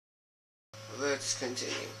let's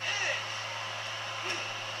continue.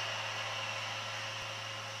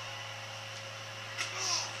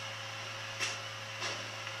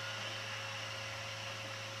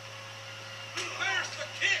 There's the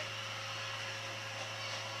kick.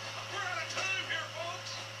 We're out of time here,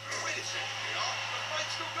 folks. Wait a second, y'all. The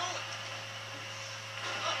fight's still going.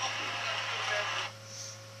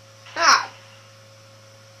 Ah!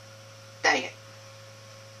 Dang it.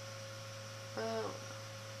 Oh.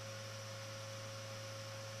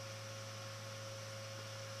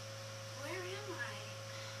 Where am I?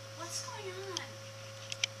 What's going on?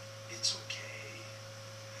 It's okay.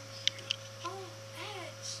 I'm here. Oh,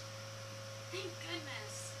 Edge. Thank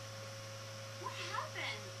goodness. What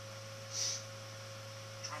happened?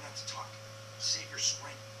 Try not to talk. Save your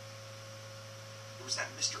strength. It was that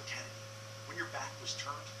Mr. Kennedy. When your back was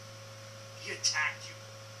turned, he attacked you.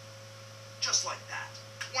 Just like that.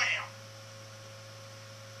 Wham!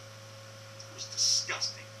 It was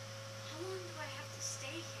disgusting. How long do I have to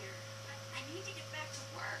stay here? I need to get back to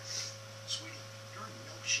work. Sweetie, you're in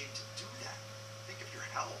no shape to do that. Think of your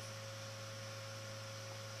health.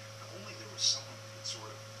 If only there was someone who could sort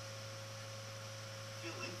of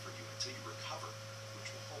fill in for you until you recover, which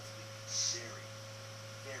will hopefully be very,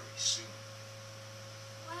 very soon.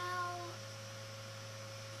 Well,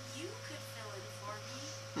 you could fill in for me.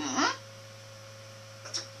 Mm-hmm.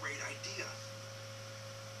 That's a great idea.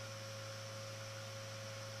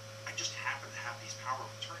 I just happen to have these power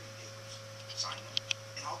of attorney papers. Sign them,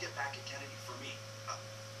 and I'll get back at Kennedy for me.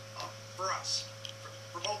 For us.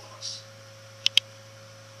 For both of us.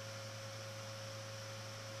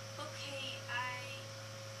 Okay, I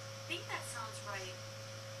think that sounds right.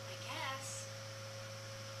 I guess.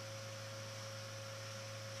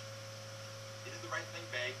 You did the right thing,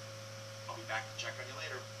 babe. I'll be back to check on you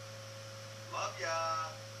later. Love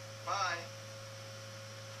ya. Bye.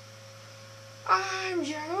 I'm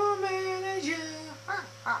your manager.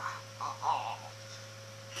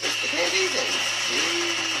 Mr. Kennedy's and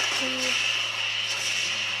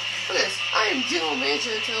look at this. I am general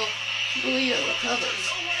manager until Leo recovers.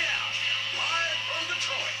 No way out. Live from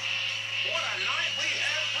Detroit. What a night we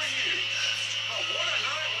had for you. But what a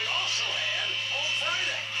night we also had on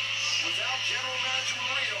Friday. Without General Manager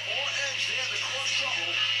Maria or Edge there to cause trouble,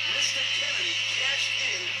 Mr. Kennedy cashed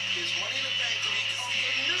in his Money in the Bank to become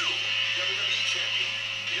the new WWE champion.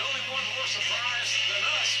 The only one more surprised than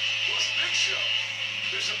us was Big Show,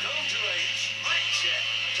 who succumbed to a strike check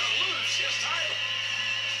to lose his title.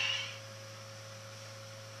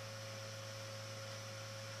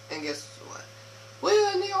 And guess what?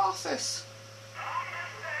 We're in the office.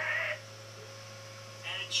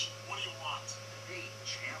 Edge, what do you want? Hey,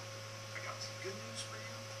 champ. I got some good news for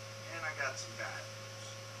you, and I got some bad news.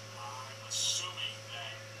 I'm assuming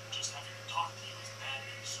that just having to talk to you is bad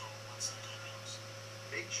news, so what's the good news?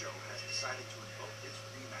 Big Show has decided to invoke his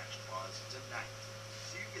rematch clause tonight,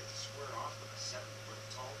 so you get to square off with a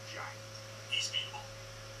 7-foot-tall giant. He's beatable.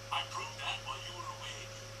 I proved that while you were away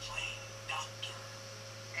playing doctor.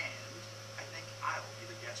 And I think I'll be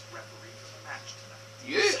the guest referee for the match tonight.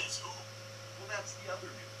 Yeah. Says who? Well, that's the other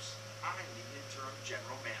news. I'm the interim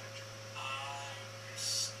general manager. I'm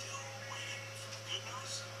still waiting for the good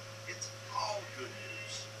news. It's all good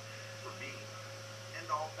news for me, and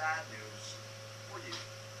all bad news for you.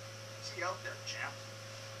 See you out there, champ.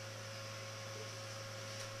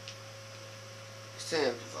 Turn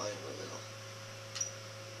up the volume a little.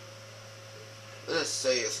 Let's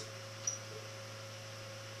save.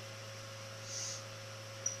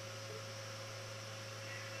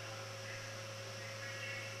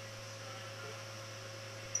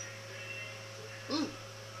 Ooh.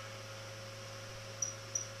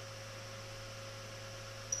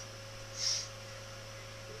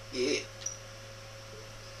 Yeah.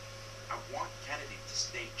 I want Kennedy to